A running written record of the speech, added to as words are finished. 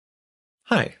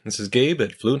Hi, this is Gabe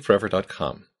at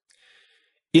fluentforever.com.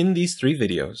 In these 3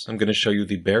 videos, I'm going to show you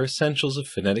the bare essentials of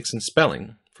phonetics and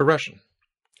spelling for Russian.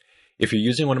 If you're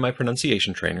using one of my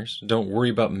pronunciation trainers, don't worry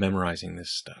about memorizing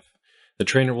this stuff. The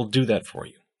trainer will do that for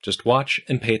you. Just watch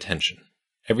and pay attention.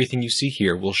 Everything you see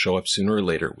here will show up sooner or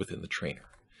later within the trainer.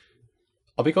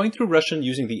 I'll be going through Russian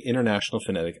using the International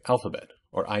Phonetic Alphabet,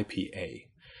 or IPA.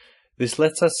 This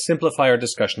lets us simplify our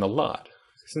discussion a lot,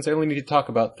 since I only need to talk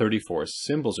about 34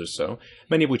 symbols or so,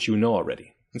 many of which you know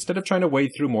already, instead of trying to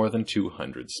wade through more than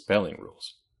 200 spelling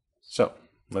rules. So,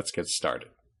 let's get started.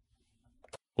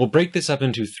 We'll break this up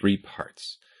into 3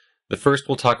 parts. The first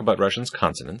will talk about Russian's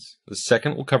consonants, the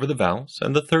second will cover the vowels,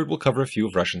 and the third will cover a few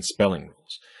of Russian spelling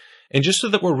rules. And just so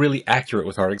that we're really accurate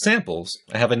with our examples,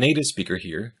 I have a native speaker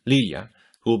here, Lilia,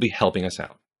 who will be helping us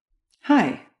out.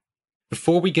 Hi.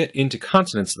 Before we get into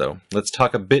consonants, though, let's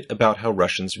talk a bit about how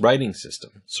Russian's writing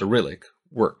system, Cyrillic,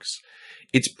 works.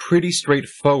 It's pretty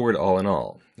straightforward all in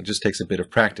all. It just takes a bit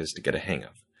of practice to get a hang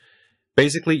of.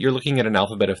 Basically, you're looking at an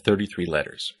alphabet of 33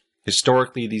 letters.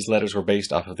 Historically, these letters were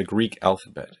based off of the Greek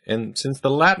alphabet, and since the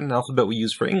Latin alphabet we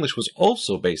use for English was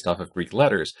also based off of Greek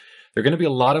letters, there are going to be a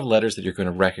lot of letters that you're going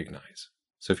to recognize.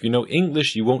 So if you know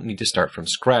English, you won't need to start from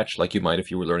scratch like you might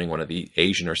if you were learning one of the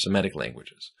Asian or Semitic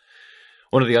languages.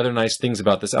 One of the other nice things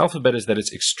about this alphabet is that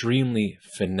it's extremely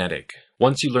phonetic.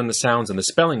 Once you learn the sounds and the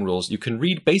spelling rules, you can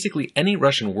read basically any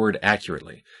Russian word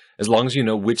accurately, as long as you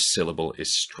know which syllable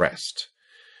is stressed.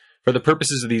 For the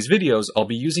purposes of these videos, I'll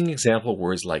be using example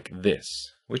words like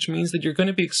this, which means that you're going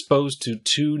to be exposed to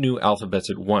 2 new alphabets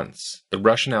at once, the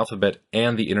Russian alphabet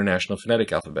and the International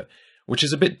Phonetic Alphabet, which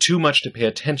is a bit too much to pay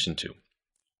attention to.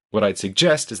 What I'd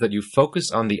suggest is that you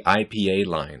focus on the IPA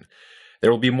line. There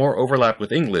will be more overlap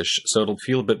with English, so it'll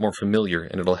feel a bit more familiar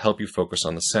and it'll help you focus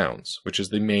on the sounds, which is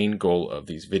the main goal of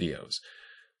these videos.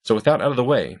 So with that out of the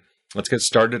way, let's get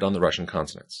started on the Russian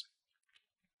consonants.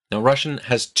 Now, Russian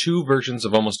has 2 versions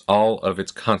of almost all of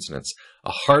its consonants,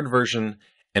 a hard version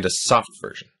and a soft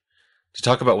version. To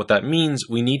talk about what that means,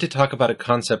 we need to talk about a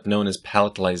concept known as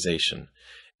palatalization,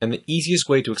 and the easiest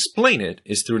way to explain it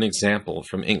is through an example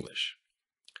from English.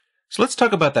 So let's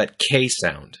talk about that K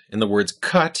sound in the words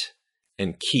cut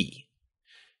and key.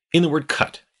 In the word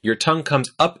cut, your tongue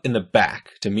comes up in the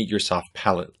back to meet your soft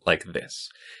palate like this.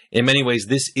 In many ways,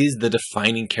 this is the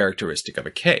defining characteristic of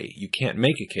a K. You can't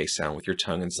make a K sound with your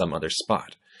tongue in some other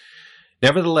spot.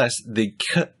 Nevertheless, the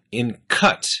K in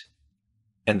cut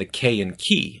and the K in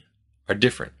key are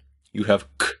different. You have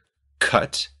K,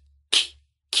 cut, K,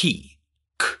 key,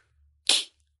 K, K,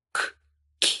 K,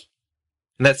 K.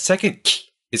 And that second K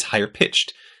is higher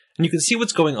pitched. And you can see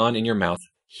what's going on in your mouth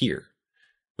here.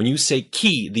 When you say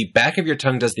key, the back of your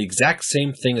tongue does the exact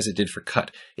same thing as it did for cut.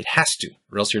 It has to,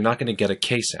 or else you're not going to get a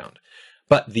K sound.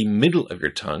 But the middle of your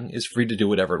tongue is free to do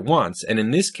whatever it wants, and in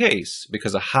this case,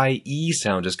 because a high E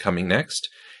sound is coming next,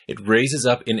 it raises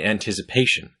up in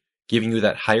anticipation, giving you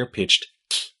that higher pitched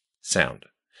K sound.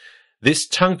 This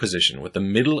tongue position, with the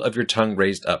middle of your tongue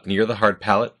raised up near the hard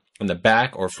palate, and the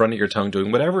back or front of your tongue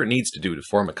doing whatever it needs to do to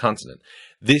form a consonant,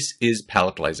 this is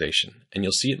palatalization, and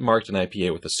you'll see it marked in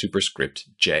IPA with a superscript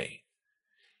J.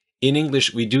 In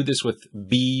English, we do this with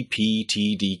B, P,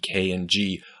 T, D, K, and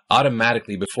G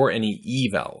automatically before any E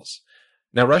vowels.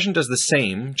 Now, Russian does the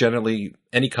same. Generally,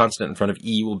 any consonant in front of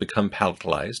E will become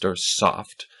palatalized or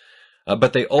soft,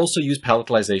 but they also use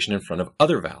palatalization in front of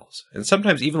other vowels, and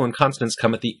sometimes even when consonants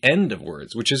come at the end of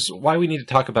words, which is why we need to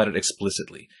talk about it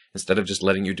explicitly, instead of just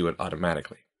letting you do it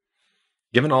automatically.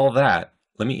 Given all that,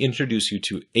 let me introduce you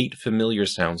to 8 familiar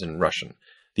sounds in Russian.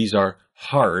 These are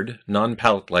hard,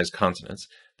 non-palatalized consonants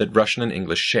that Russian and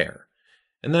English share.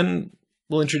 And then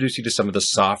we'll introduce you to some of the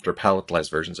soft or palatalized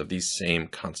versions of these same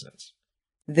consonants.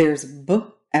 There's B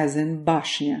as in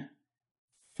bashня,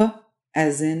 F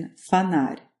as in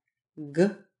фонарь, G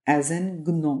as in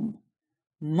gnome,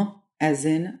 M as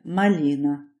in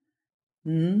malina,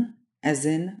 N as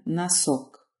in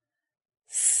носок,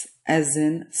 S as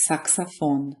in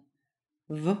saxophone,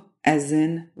 V as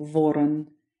in ворон,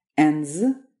 and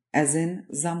Z as in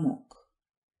замок.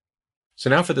 So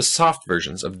now for the soft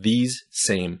versions of these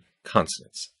same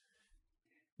consonants.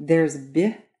 There's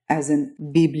B as in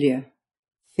Biblia,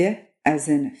 F as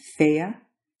in фея,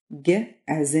 G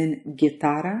as in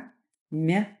гитара,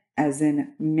 M as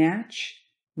in мяч,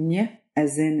 N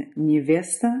as in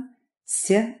невеста,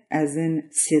 S as in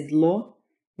седло,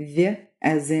 V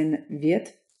as in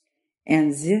ветвь,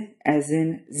 and Z as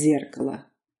in зеркало.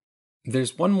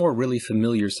 There's one more really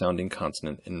familiar sounding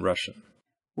consonant in Russian,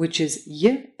 which is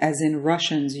Y as in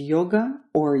Russian's yoga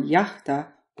or yachta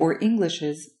or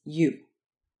English's you.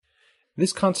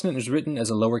 This consonant is written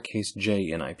as a lowercase j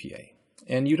in IPA.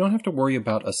 and you don't have to worry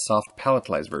about a soft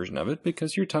palatalized version of it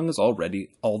because your tongue is already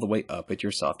all the way up at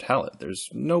your soft palate. There's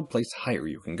no place higher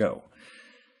you can go.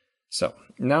 So,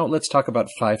 now let's talk about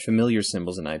 5 familiar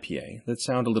symbols in IPA that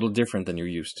sound a little different than you're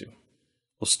used to.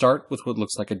 We'll start with what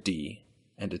looks like a D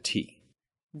and a T.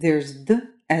 There's D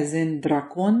as in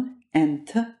dracon and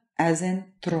T as in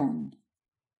tron.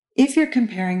 If you're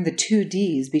comparing the two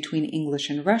Ds between English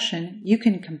and Russian, you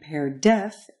can compare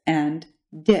deaf and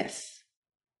deaf.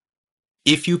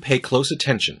 If you pay close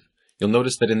attention, you'll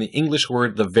notice that in the English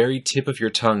word, the very tip of your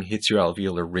tongue hits your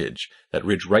alveolar ridge, that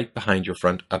ridge right behind your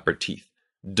front upper teeth.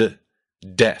 D,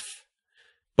 deaf.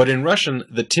 But in Russian,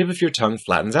 the tip of your tongue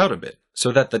flattens out a bit,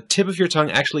 so that the tip of your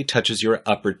tongue actually touches your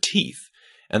upper teeth,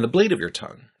 and the blade of your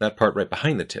tongue, that part right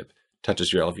behind the tip,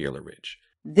 touches your alveolar ridge.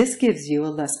 This gives you a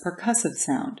less percussive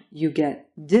sound. You get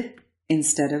D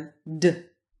instead of D.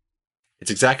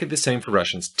 It's exactly the same for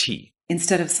Russian's T.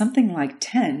 Instead of something like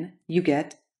 10, you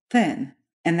get ten.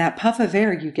 And that puff of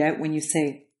air you get when you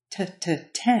say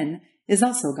t-t-ten is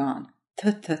also gone.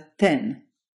 T-t-ten.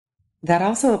 That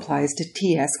also applies to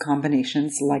TS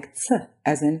combinations like ts,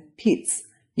 as in Pete's.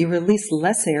 You release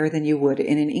less air than you would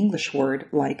in an English word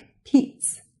like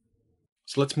Pete's.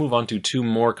 So let's move on to 2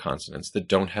 more consonants that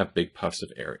don't have big puffs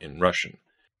of air in Russian.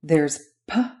 There's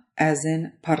P as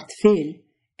in portfel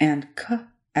and K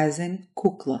as in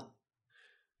kukla.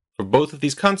 For both of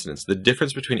these consonants, the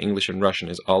difference between English and Russian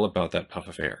is all about that puff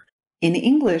of air. In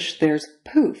English, there's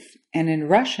poof, and in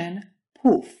Russian,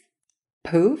 poof.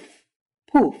 Poof,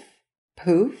 poof,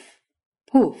 poof,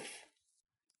 poof.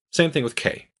 Same thing with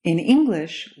K. In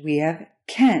English, we have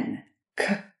ken,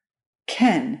 k,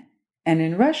 ken, and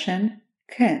in Russian,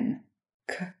 ken,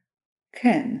 k,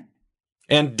 ken.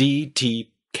 And D,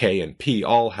 T, K, and P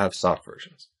all have soft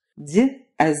versions. D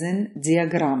as in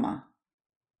diagramma,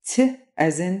 T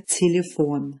as in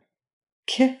телефон,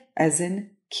 K as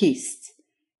in kist,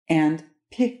 and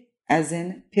P as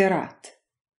in pirat.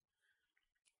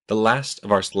 The last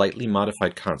of our slightly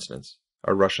modified consonants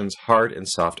are Russian's hard and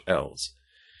soft Ls.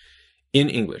 In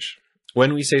English,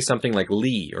 when we say something like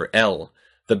li or L,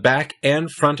 the back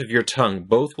and front of your tongue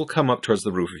both will come up towards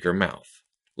the roof of your mouth.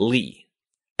 Li,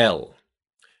 L.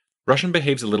 Russian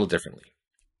behaves a little differently.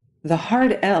 The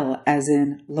hard L, as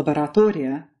in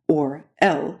laboratoria, or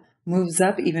L, moves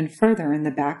up even further in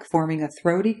the back, forming a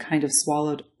throaty kind of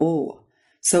swallowed O.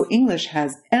 So English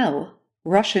has L,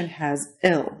 Russian has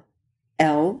L.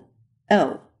 L,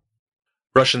 L.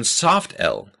 Russian's soft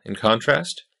L, in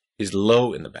contrast, is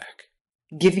low in the back,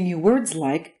 giving you words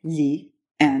like li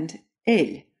and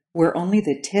el, where only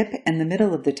the tip and the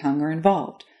middle of the tongue are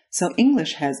involved. So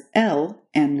English has L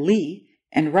and li,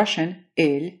 and Russian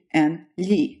el and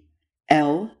li.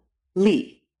 L,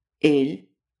 li, el,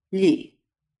 li.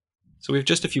 So we have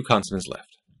just a few consonants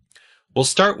left. We'll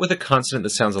start with a consonant that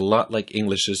sounds a lot like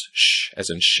English's sh, as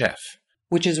in chef,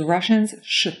 which is Russian's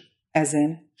sh, as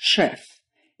in chef.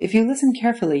 If you listen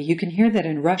carefully, you can hear that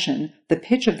in Russian, the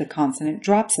pitch of the consonant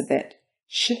drops a bit.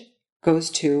 Sh goes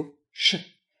to sh.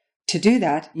 To do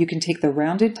that, you can take the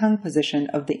rounded tongue position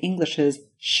of the English's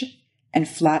sh and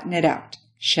flatten it out.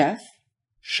 Chef,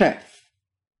 chef.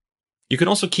 You can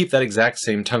also keep that exact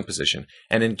same tongue position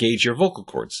and engage your vocal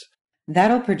cords.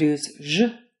 That'll produce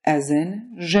zh, as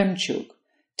in жемчуг.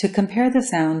 To compare the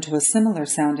sound to a similar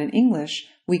sound in English,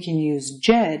 we can use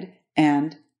jed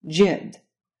and jid.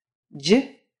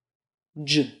 J,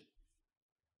 j.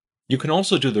 You can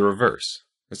also do the reverse.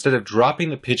 Instead of dropping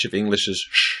the pitch of English's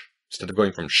sh, instead of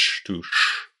going from sh to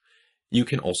sh, you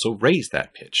can also raise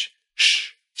that pitch,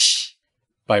 sh, sh,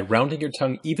 by rounding your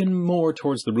tongue even more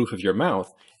towards the roof of your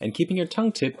mouth and keeping your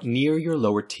tongue tip near your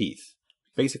lower teeth.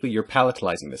 Basically, you're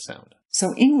palatalizing the sound.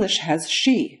 So English has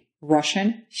she,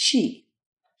 Russian she.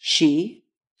 She,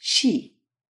 she,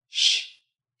 sh,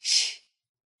 sh.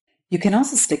 You can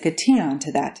also stick a T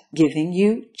onto that, giving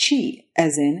you chi,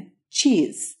 as in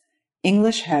cheese.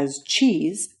 English has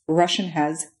cheese, Russian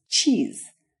has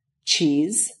cheese.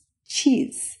 Cheese,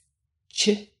 cheese.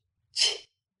 Ch, ch.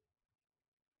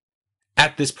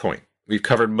 At this point, we've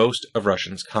covered most of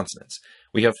Russian's consonants.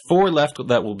 We have 4 left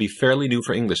that will be fairly new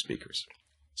for English speakers.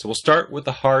 So we'll start with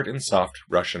the hard and soft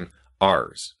Russian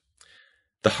R's.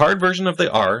 The hard version of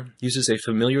the R uses a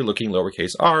familiar-looking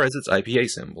lowercase r as its IPA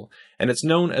symbol, and it's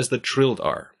known as the trilled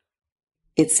R.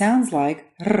 It sounds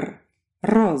like r,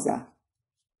 rosa.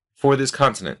 For this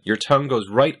consonant, your tongue goes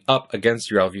right up against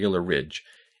your alveolar ridge.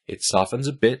 It softens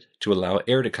a bit to allow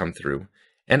air to come through,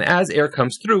 and as air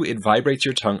comes through, it vibrates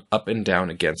your tongue up and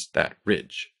down against that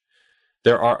ridge.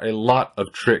 There are a lot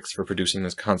of tricks for producing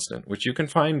this consonant, which you can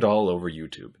find all over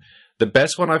YouTube. The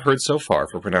best one I've heard so far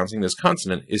for pronouncing this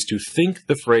consonant is to think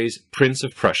the phrase Prince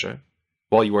of Prussia,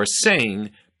 while you are saying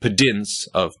pedints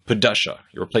of pedusha.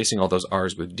 You're replacing all those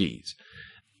R's with D's.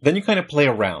 Then you kind of play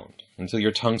around until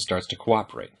your tongue starts to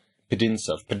cooperate. Pedints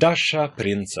of pedusha,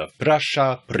 prince of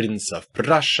prasha, prince of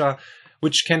prasha,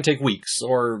 which can take weeks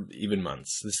or even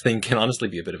months. This thing can honestly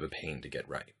be a bit of a pain to get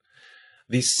right.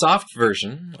 The soft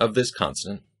version of this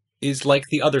consonant is like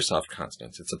the other soft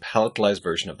consonants. It's a palatalized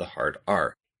version of the hard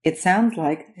R. It sounds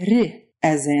like R,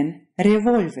 as in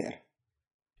revolver.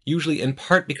 Usually in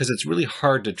part because it's really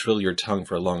hard to trill your tongue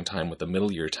for a long time with the middle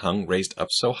of your tongue raised up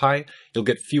so high, you'll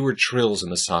get fewer trills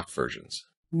in the soft versions.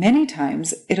 Many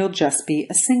times it'll just be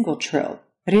a single trill,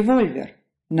 revolver,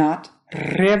 not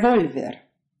revolver.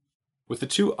 With the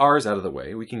two R's out of the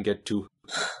way, we can get to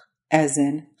as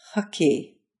in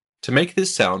hockey. To make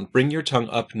this sound, bring your tongue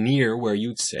up near where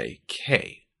you'd say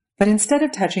K. But instead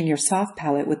of touching your soft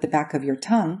palate with the back of your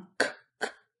tongue,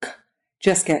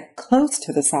 just get close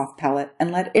to the soft palate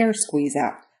and let air squeeze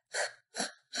out.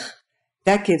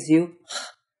 That gives you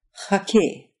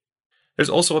hockey. There's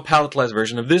also a palatalized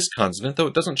version of this consonant, though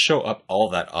it doesn't show up all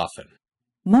that often.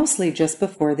 Mostly just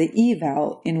before the E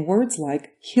vowel in words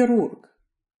like chirurg.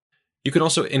 You can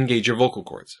also engage your vocal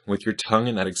cords with your tongue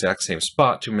in that exact same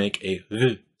spot to make a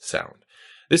R sound.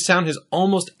 This sound has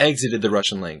almost exited the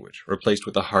Russian language, replaced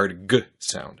with a hard G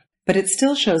sound. But it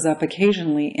still shows up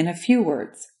occasionally in a few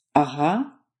words.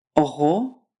 Aha,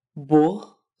 oho,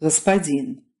 bog,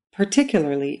 господин,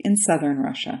 particularly in southern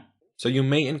Russia. So you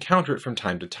may encounter it from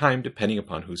time to time, depending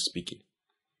upon who's speaking.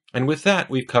 And with that,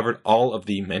 we've covered all of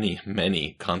the many,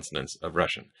 many consonants of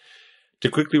Russian. To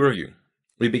quickly review,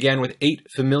 we began with 8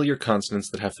 familiar consonants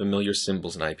that have familiar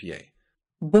symbols in IPA.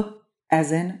 B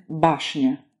as in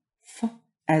bashня, F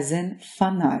as in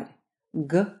фонарь,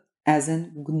 G as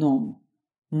in гном,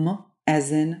 M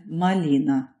as in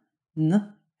malina,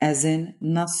 N as in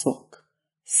носок,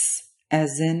 S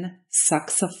as in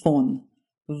saxophone,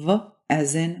 V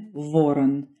as in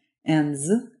ворон, and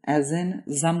Z as in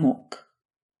замок.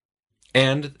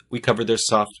 And we covered their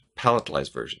soft,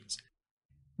 palatalized versions.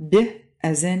 B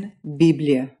as in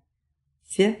Biblia,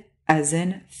 F as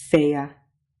in feia,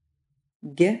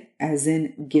 G as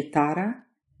in гитара,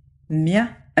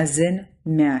 M as in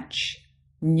мяч,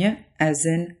 N as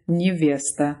in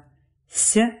невеста,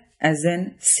 S as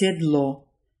in седло,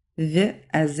 V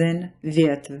as in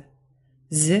ветвь,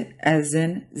 Z as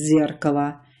in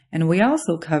зеркало, and we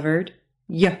also covered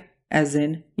Y as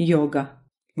in yoga,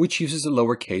 which uses a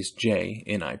lowercase j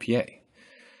in IPA.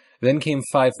 Then came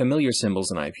 5 familiar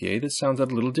symbols in IPA that sound a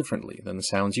little differently than the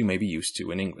sounds you may be used to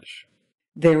in English.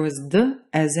 There was D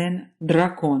as in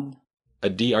дракон, A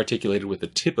D articulated with the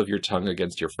tip of your tongue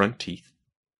against your front teeth.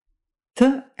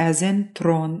 T as in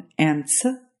трон, and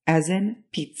C as in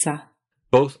pizza.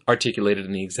 Both articulated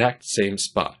in the exact same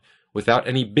spot, without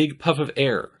any big puff of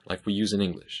air like we use in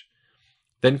English.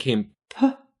 Then came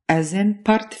P as in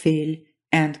портфель,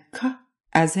 and K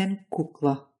as in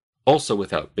kukla. Also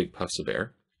without big puffs of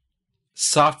air.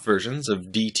 Soft versions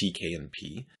of D, T, K, and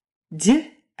P.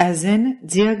 D as in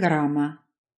диаграмма,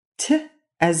 T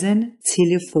as in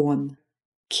телефон,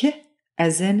 K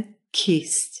as in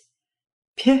кисть,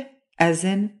 P as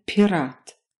in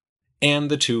пират. And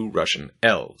the 2 Russian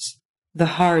L's, The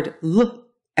hard L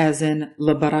as in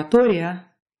laboratoria,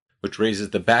 which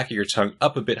raises the back of your tongue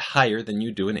up a bit higher than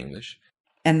you do in English,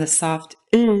 and the soft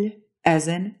L as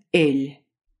in L.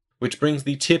 which brings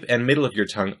the tip and middle of your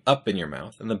tongue up in your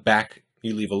mouth, and the back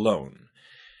you leave alone.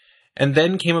 And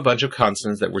then came a bunch of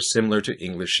consonants that were similar to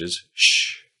English's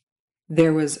sh,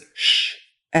 There was sh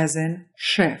as in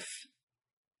chef,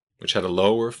 which had a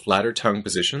lower, flatter tongue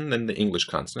position than the English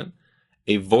consonant,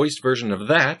 a voiced version of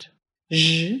that,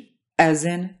 j as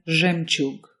in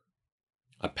жемчуг,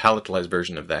 a palatalized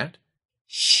version of that,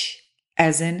 sh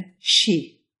as in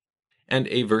she, and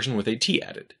a version with a T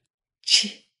added.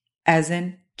 ch as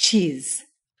in cheese,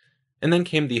 And then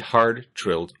came the hard,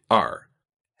 trilled R,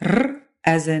 r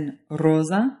as in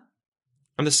rosa,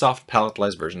 and the soft,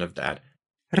 palatalized version of that,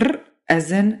 r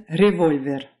as in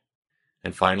revolver,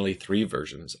 and finally 3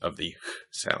 versions of the h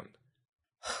sound,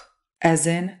 as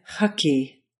in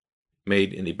hockey,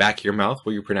 made in the back of your mouth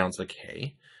where you pronounce the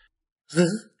K, g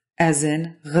as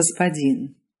in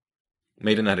господин,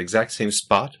 made in that exact same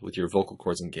spot with your vocal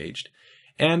cords engaged,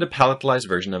 and a palatalized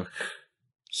version of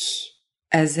h.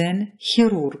 as in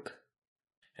chirurg.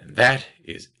 And that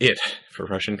is it for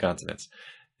Russian consonants.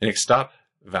 Next stop,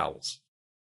 vowels.